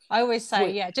I always say, well,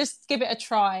 yeah, just give it a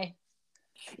try.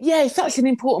 yeah, it's such an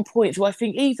important point. So I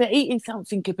think either eating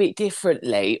something a bit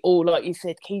differently, or like you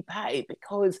said, keep at it,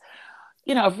 because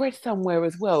I've read somewhere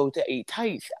as well that it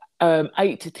takes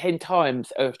 8 to 10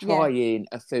 times of Yeah. trying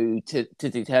a food to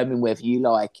determine whether you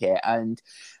like it. And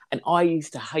I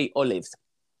used to hate olives,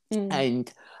 Mm.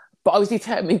 and but I was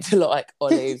determined to like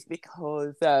olives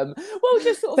because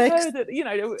just sort of They're, heard that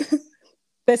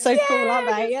they're so cool, aren't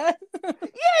yeah, they? Yeah. yeah,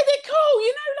 they're cool.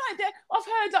 Like I've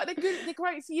heard like they're good, they're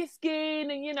great for your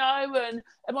skin, and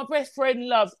my best friend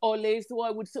loves olives, so I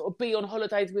would sort of be on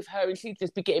holidays with her, and she'd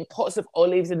just be getting pots of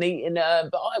olives and eating them.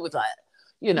 But I was like,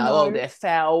 oh, No. they're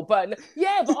foul. But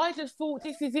yeah, but I just thought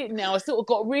this is it now. I sort of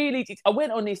got really. I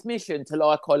went on this mission to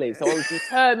like olives, so I was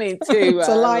determined to.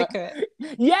 To like it.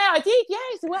 Yeah, I did. Yeah,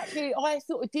 so actually, I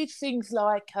sort of did things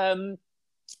like.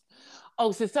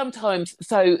 Oh, so sometimes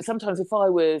if I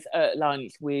was at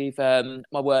lunch with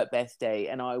my work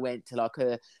bestie and I went to like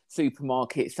a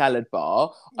supermarket salad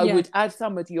bar, I Yeah. would add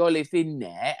some of the olives in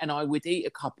there and I would eat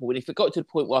a couple. And if it got to the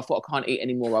point where I thought I can't eat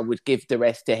anymore, I would give the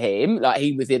rest to him. Like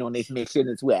he was in on his mission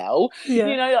as well. Yeah.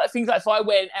 Like things like if I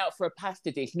went out for a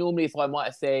pasta dish, normally if I might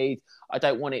have said I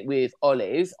don't want it with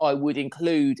olives, I would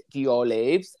include the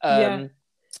olives. Yeah.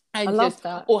 I And love just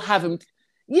that. or have them,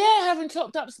 yeah, having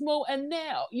chopped up small. And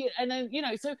now, yeah, and then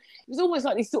so it was almost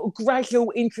like this sort of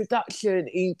gradual introduction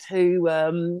into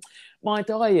my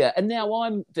diet. And now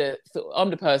I'm the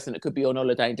person that could be on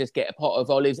holiday and just get a pot of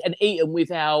olives and eat them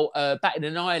without batting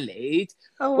an eyelid.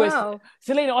 Oh Whereas wow.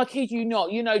 Selena, I kid you not,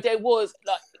 there was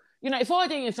like you know, if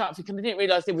I'd eaten something and I didn't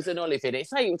realise there was an olive in it,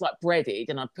 say it was like breaded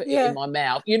and I'd put it in Yeah. my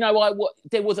mouth, you know,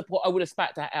 there was a point I would have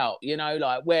spat that out, you know,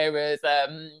 like, whereas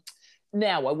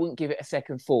now I wouldn't give it a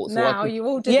second thought. So I Now could, you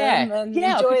order yeah, them and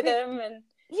yeah, I could enjoy think, them, and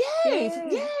yeah,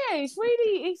 yeah,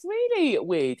 it's really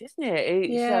weird, isn't it?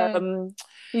 It's yeah.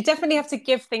 You definitely have to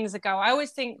give things a go. I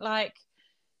always think like,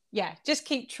 yeah, just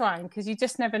keep trying, because you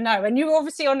just never know. And you're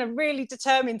obviously on a really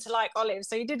determined to like olives,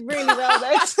 so you did really well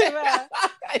there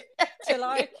to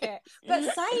like it.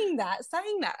 But saying that,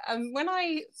 when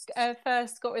I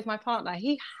first got with my partner,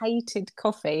 he hated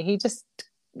coffee. He just,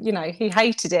 he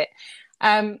hated it.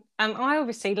 And I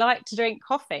obviously like to drink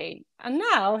coffee, and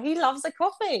now he loves a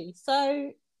coffee.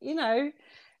 So,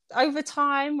 over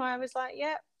time, I was like,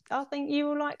 yeah, I think you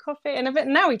will like coffee. And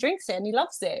now he drinks it and he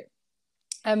loves it.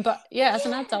 But yeah, as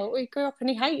an adult, we grew up and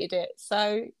he hated it.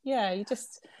 So yeah, you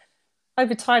just,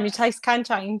 over time, your taste can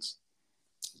change.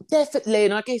 Definitely,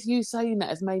 and I guess you saying that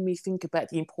has made me think about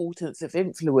the importance of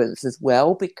influence as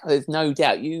well, because no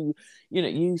doubt you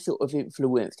sort of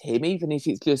influenced him, even if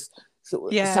it's just sort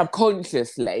of Yeah.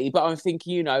 subconsciously. But I'm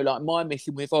thinking, like my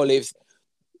mission with olives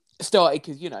started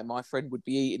because my friend would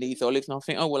be eating these olives and I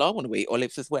think, oh well, I want to eat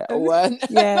olives as well.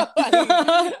 Yeah.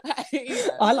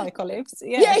 I I like olives.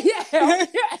 yeah,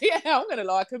 Yeah. I'm gonna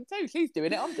like them too. She's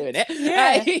doing it, I'm doing it.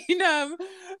 Yeah.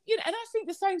 And I think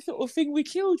the same sort of thing with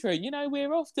children.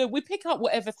 We pick up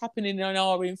whatever's happening in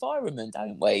our environment,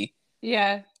 don't we?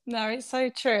 Yeah. No, it's so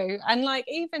true. And like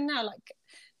even now, like,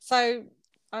 so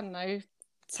I don't know,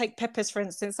 take peppers for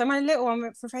instance. So my little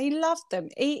one, he loved them,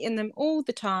 eating them all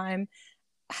the time.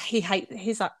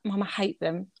 He's like, Mum, I hate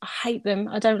them. I hate them.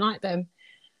 I don't like them.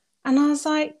 And I was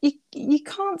like, you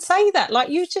can't say that. Like,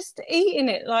 you just eating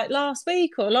it like last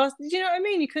week do you know what I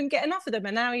mean? You couldn't get enough of them.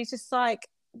 And now he's just like,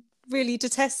 really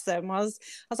detests them. I was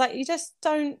like, you just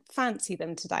don't fancy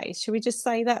them today. Should we just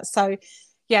say that? So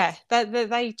yeah,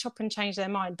 they chop and change their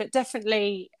mind. But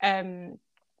definitely,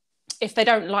 if they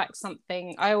don't like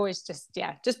something, I always just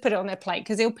put it on their plate,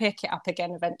 because he'll pick it up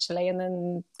again eventually. And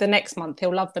then the next month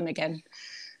he'll love them again.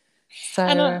 So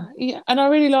and I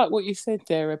really like what you said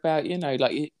there about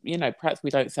perhaps we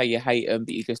don't say you hate them,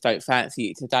 but you just don't fancy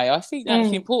it today. I think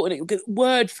that's important, because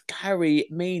words carry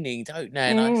meaning, don't they?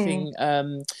 And I think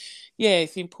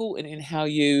it's important in how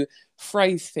you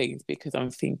phrase things, because I'm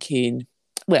thinking,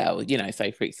 well, say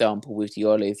for example with the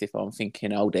olives, if I'm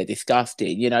thinking, oh, they're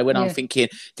disgusting, when I'm thinking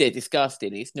they're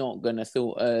disgusting, it's not going to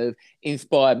sort of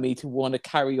inspire me to want to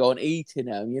carry on eating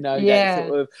them, that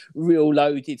sort of real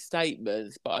loaded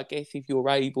statements. But I guess if you're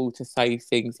able to say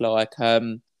things like,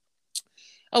 oh,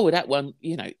 well, that one,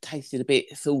 tasted a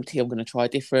bit salty, I'm going to try a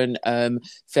different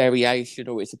variation,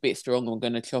 or it's a bit strong, I'm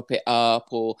going to chop it up,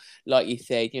 or like you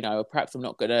said, perhaps I'm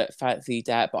not going to fancy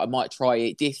that, but I might try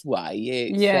it this way.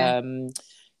 It's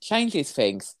changes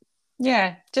things.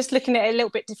 Yeah, just looking at it a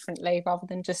little bit differently, rather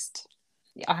than just,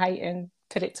 I hate it and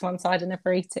put it to one side and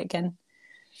never eat it again.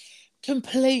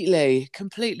 Completely.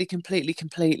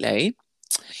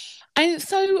 And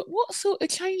so what sort of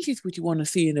changes would you want to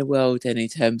see in the world then, in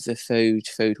terms of food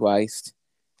waste?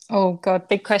 Oh God,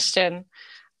 big question.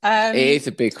 It is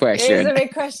a big question.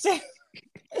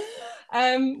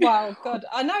 Well, God,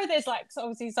 I know there's like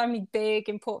obviously so many big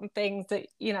important things that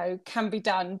can be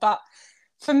done, but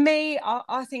for me,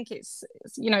 I think it's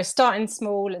starting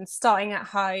small and starting at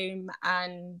home,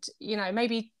 and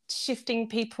maybe shifting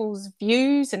people's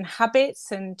views and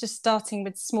habits, and just starting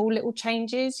with small little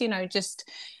changes, just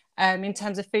in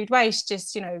terms of food waste,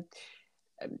 just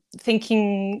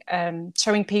thinking,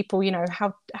 showing people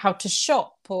how to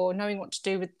shop, or knowing what to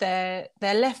do with their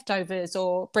leftovers,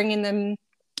 or bringing them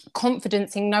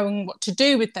confidence in knowing what to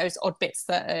do with those odd bits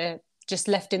that are just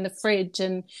left in the fridge,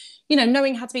 and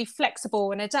knowing how to be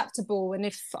flexible and adaptable. And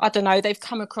if, I don't know, they've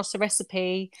come across a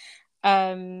recipe,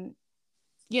 knowing,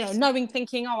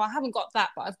 thinking, oh, I haven't got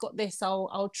that, but I've got this,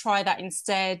 I'll try that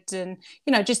instead. And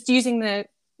just using their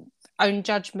own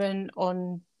judgment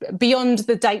on beyond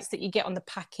the dates that you get on the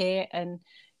packet, and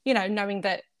knowing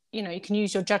that you can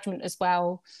use your judgment as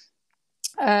well.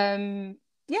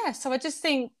 So I just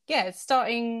think,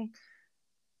 starting,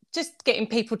 just getting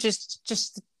people just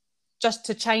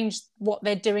to change what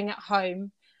they're doing at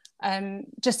home,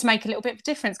 just to make a little bit of a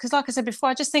difference. Because like I said before,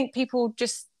 I just think people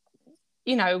just,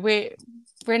 we're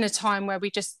in a time where we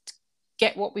just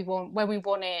get what we want when we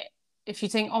want it. If you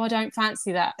think, oh, I don't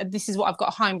fancy that, this is what I've got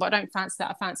at home, but I don't fancy that,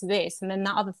 I fancy this, and then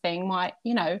that other thing might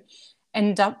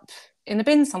end up in the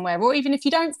bin somewhere. Or even if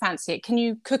you don't fancy it, can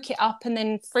you cook it up and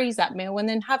then freeze that meal and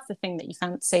then have the thing that you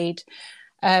fancied,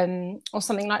 or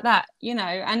something like that.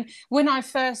 And when I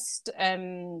first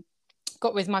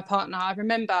got with my partner, I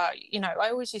remember, you know, I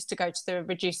always used to go to the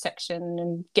reduced section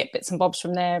and get bits and bobs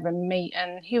from there and meat.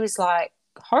 And he was like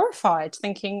horrified,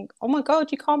 thinking, oh my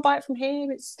God, you can't buy it from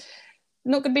here. It's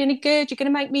not going to be any good. You're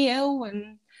going to make me ill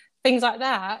and things like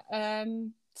that.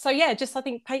 So yeah, just I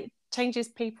think changing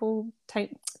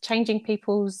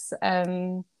people's,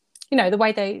 you know, the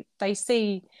way they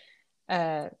see,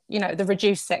 you know, the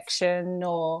reduced section,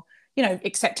 or, you know,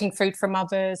 accepting food from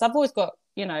others. I've always got,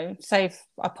 you know, say if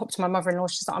I pop to my mother-in-law,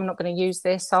 she's like, I'm not going to use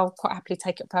this, I'll quite happily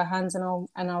take it per hands and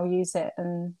I'll use it,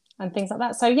 and things like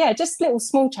that. So yeah, just little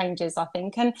small changes, I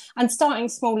think, and starting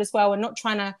small as well, and not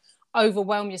trying to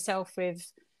overwhelm yourself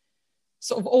with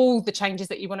sort of all the changes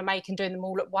that you want to make and doing them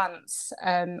all at once.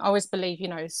 I always believe, you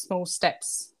know, small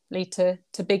steps lead to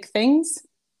big things.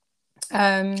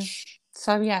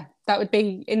 So yeah, that would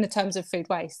be in the terms of food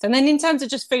waste. And then in terms of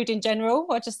just food in general,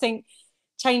 I just think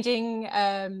changing,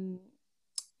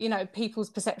 you know,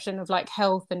 people's perception of like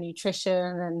health and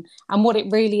nutrition and what it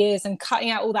really is, and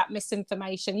cutting out all that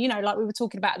misinformation, you know, like we were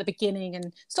talking about at the beginning,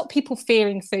 and stop people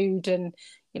fearing food and,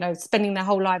 you know, spending their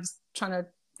whole lives trying to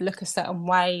look a certain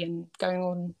way and going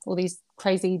on all these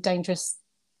crazy dangerous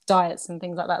diets and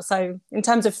things like that. So in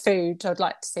terms of food, I'd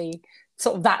like to see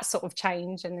sort of that sort of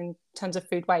change. And in terms of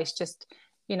food waste, just,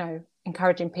 you know,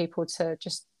 encouraging people to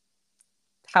just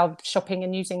have shopping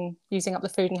and using up the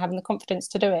food and having the confidence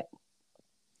to do it.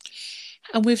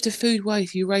 And with the food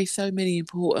waste, you raise so many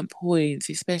important points,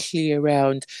 especially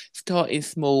around starting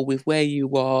small with where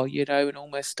you are, you know, and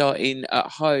almost starting at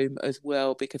home as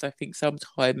well, because I think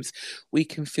sometimes we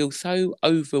can feel so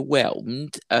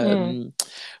overwhelmed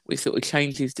with sort of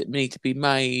changes that need to be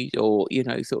made, or, you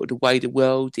know, sort of the way the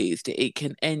world is, that it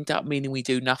can end up meaning we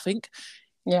do nothing.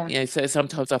 Yeah. You know, so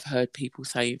sometimes I've heard people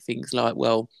saying things like,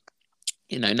 well,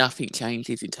 you know, nothing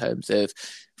changes in terms of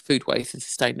food waste and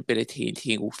sustainability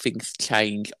until things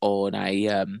change on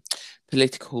a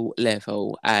political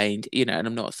level. And, you know, and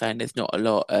I'm not saying there's not a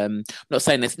lot, I'm not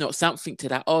saying there's not something to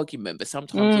that argument, but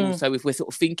sometimes also if we're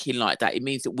sort of thinking like that, it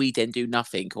means that we then do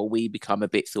nothing, or we become a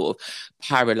bit sort of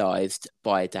paralyzed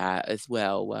by that as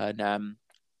well. And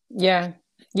yeah,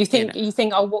 you you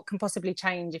think know, oh, what can possibly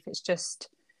change if it's just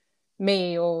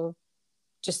me, or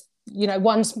just, you know,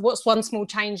 what's one small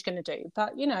change going to do?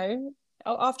 But, you know,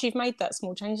 after you've made that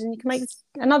small change, and you can make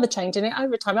another change in it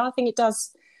over time, I think it does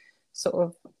sort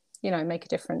of, you know, make a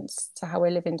difference to how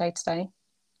we're living day to day.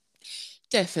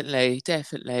 definitely,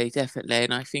 definitely, definitely.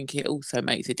 And I think it also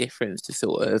makes a difference to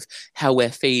sort of how we're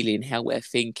feeling, how we're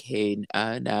thinking,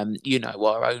 and, you know,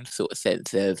 our own sort of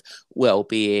sense of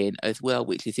well-being as well,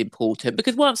 which is important,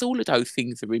 because once all of those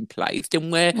things are in place,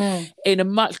 then we're in a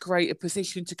much greater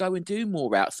position to go and do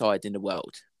more outside in the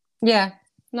world. Yeah,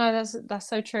 no, that's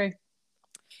so true.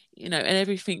 You know, and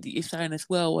everything that you're saying as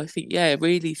well, I think, yeah,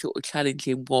 really sort of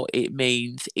challenging what it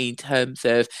means in terms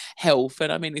of health.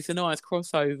 And I mean, it's a nice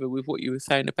crossover with what you were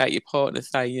saying about your partner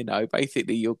saying, you know,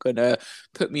 basically you're gonna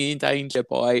put me in danger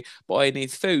by buying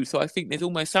his food. So I think there's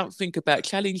almost something about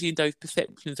challenging those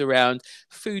perceptions around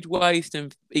food waste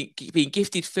and being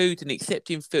gifted food and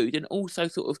accepting food, and also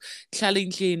sort of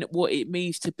challenging what it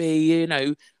means to be, you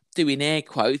know, doing air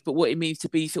quotes, but what it means to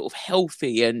be sort of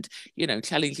healthy, and, you know,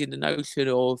 challenging the notion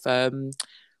of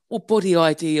well, body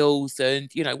ideals, and,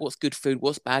 you know, what's good food,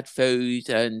 what's bad food,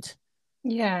 and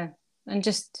Yeah, and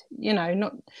just, you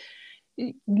know,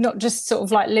 not just sort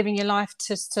of like living your life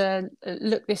just to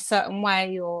look this certain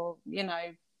way, or, you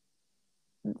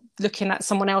know, looking at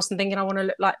someone else and thinking I want to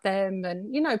look like them.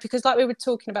 And, you know, because like we were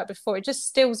talking about before, it just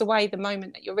steals away the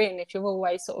moment that you're in if you're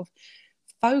always sort of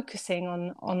focusing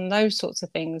on those sorts of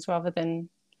things, rather than,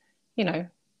 you know,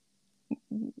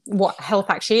 what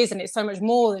health actually is. And it's so much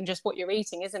more than just what you're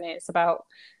eating, isn't it? It's about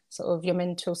sort of your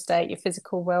mental state, your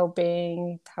physical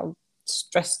well-being, how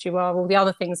stressed you are, all the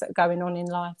other things that are going on in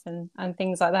life, and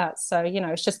things like that. So, you know,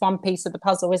 it's just one piece of the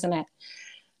puzzle, isn't it?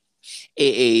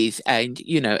 it is. And,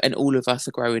 you know, and all of us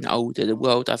are growing older, the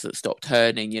world doesn't stop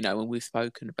turning, you know, and we've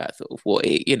spoken about sort of what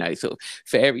it, you know, sort of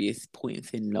various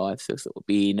points in life, so sort of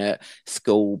being at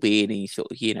school, being in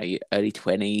sort of, you know, your early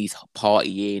 20s,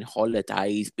 partying,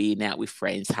 holidays, being out with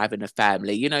friends, having a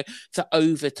family, you know. So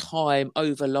over time,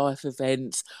 over life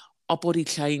events, our body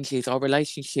changes, our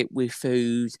relationship with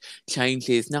food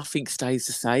changes, nothing stays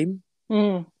the same.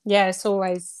 Yeah, it's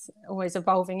always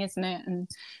evolving, isn't it? And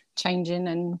changing,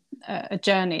 and a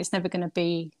journey. It's never going to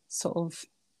be sort of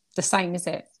the same, is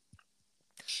it?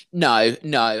 No,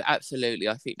 no, absolutely.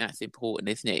 I think that's important,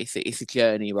 isn't it? It's a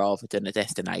journey rather than a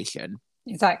destination.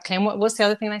 Exactly. And what's the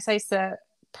other thing they say? Is that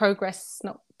progress,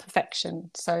 not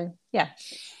perfection. So yeah,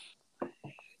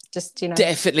 just, you know.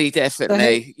 Definitely, So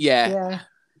definitely. Yeah. yeah.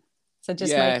 So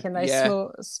just making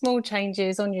those small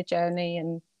changes on your journey,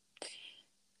 and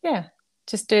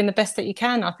just doing the best that you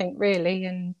can, I think, really.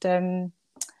 And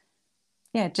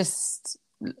just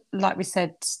like we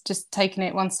said, just taking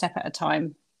it one step at a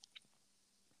time.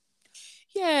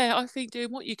 Yeah, I think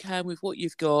doing what you can with what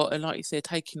you've got, and like you said,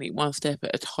 taking it one step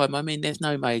at a time. I mean, there's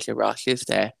no major rush, is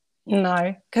there?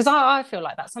 No, because I feel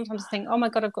like that. Sometimes I think, oh my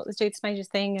God, I've got to do this major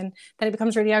thing, and then it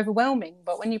becomes really overwhelming.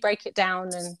 But when you break it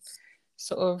down and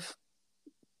sort of,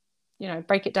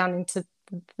 break it down into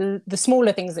the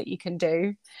smaller things that you can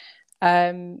do,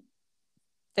 then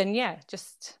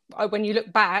just when you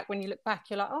look back,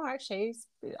 you're like, oh, actually,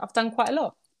 I've done quite a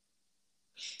lot.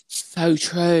 So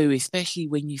true, especially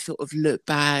when you sort of look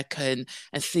back and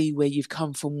see where you've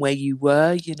come from, where you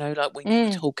were, like when you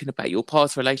were talking about your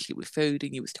past relationship with food,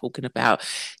 and you was talking about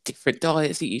different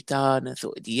diets that you've done, and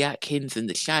sort of the Atkins and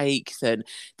the shakes, and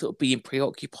sort of being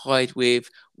preoccupied with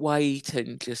weight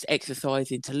and just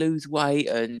exercising to lose weight,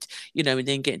 and and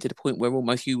then getting to the point where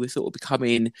almost you were sort of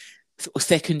becoming sort of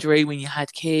secondary when you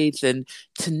had kids, and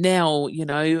to now,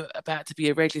 about to be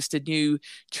a registered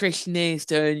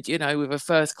nutritionist, and with a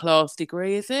first class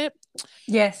degree, is it?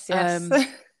 Yes.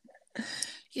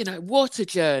 What a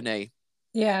journey.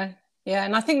 Yeah,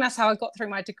 and I think that's how I got through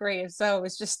my degree as well,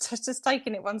 was just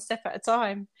taking it one step at a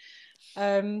time.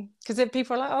 Because then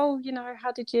people are like, oh,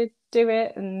 how did you do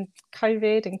it, and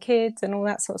COVID and kids and all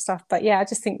that sort of stuff. But I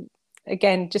just think,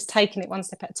 again, just taking it one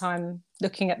step at a time,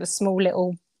 looking at the small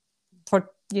little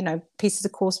pieces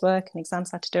of coursework and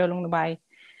exams I had to do along the way,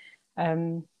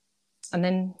 and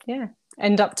then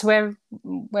end up to where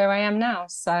I am now.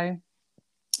 So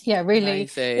really,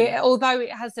 although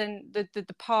it hasn't, the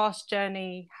past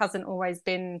journey hasn't always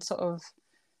been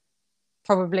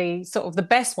probably the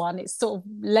best one, it's sort of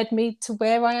led me to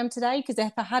where I am today. Because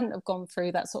if I hadn't have gone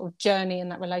through that sort of journey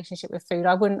and that relationship with food,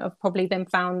 I wouldn't have probably then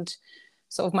found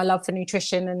sort of my love for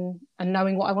nutrition and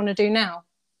knowing what I want to do now.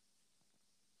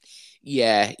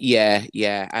 Yeah,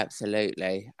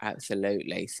 absolutely.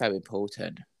 So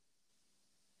important.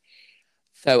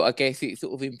 So I guess it's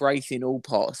sort of embracing all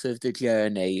parts of the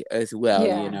journey as well,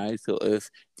 sort of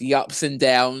the ups and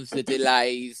downs, the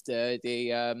delays,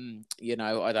 the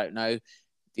I don't know,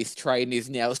 this train is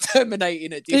now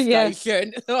terminating at this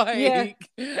station.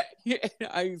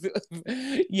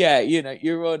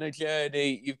 You're on a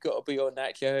journey. You've got to be on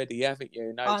that journey, haven't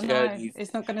you? Journey.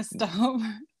 It's not going to stop.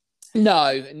 No,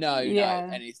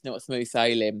 and it's not smooth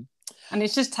sailing. And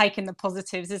it's just taking the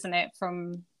positives, isn't it,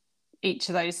 from each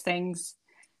of those things,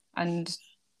 and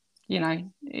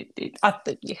it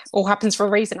all happens for a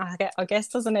reason, I guess,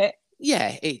 doesn't it?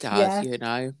 Yeah, it does, and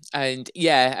I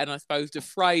suppose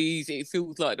it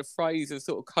feels like the phrase of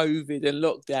sort of COVID and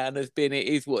lockdown has been, it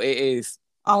is what it is.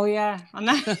 Oh yeah, I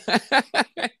know.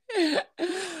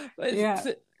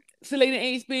 Selina,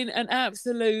 it's been an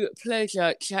absolute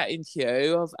pleasure chatting to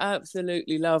you. I've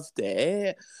absolutely loved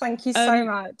it. Thank you so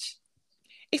much.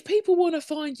 If people want to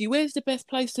find you, where's the best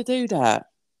place to do that?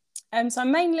 So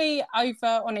I'm mainly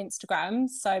over on Instagram.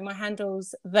 So my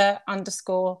handle's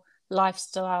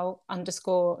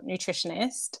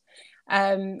 _lifestyle_nutritionist.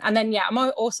 And then, I'm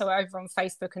also over on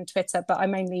Facebook and Twitter, but I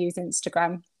mainly use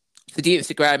Instagram. So the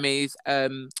Instagram is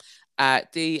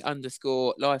at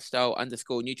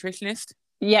 _lifestyle_nutritionist.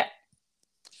 Yeah.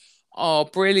 Oh,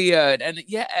 brilliant. And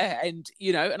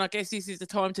and I guess this is the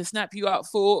time to snap you up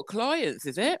for clients,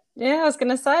 is it? Yeah, I was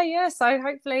going to say, so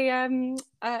hopefully, I'll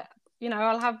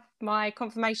have my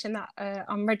confirmation that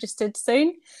I'm registered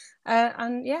soon,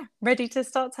 and ready to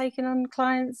start taking on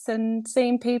clients and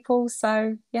seeing people.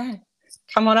 So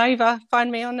come on over, find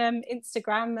me on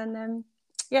Instagram, and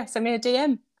send me a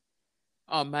DM.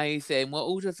 Amazing. Well,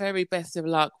 all the very best of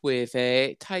luck with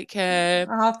it. Take care.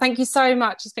 Oh, thank you so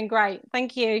much. It's been great.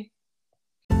 Thank you.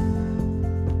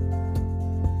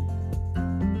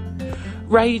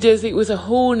 Raiders, it was a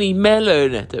horny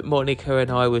melon that Monica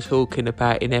and I were talking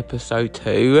about in episode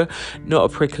 2. Not a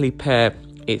prickly pear.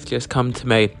 It's just come to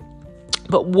me.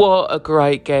 But what a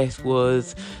great guest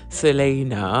was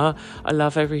Selina. I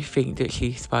love everything that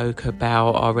she spoke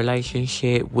about, our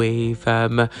relationship with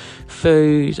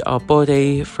food, our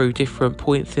body through different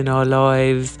points in our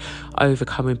lives,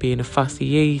 overcoming being a fussy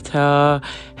eater,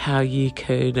 how you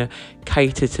can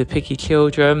cater to picky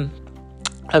children.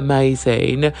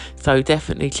 Amazing. So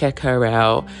definitely check her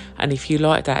out. And if you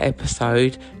like that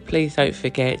episode, please don't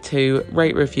forget to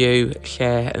rate, review,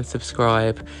 share and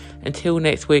subscribe. Until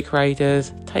next week,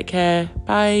 Raiders, take care.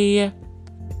 Bye.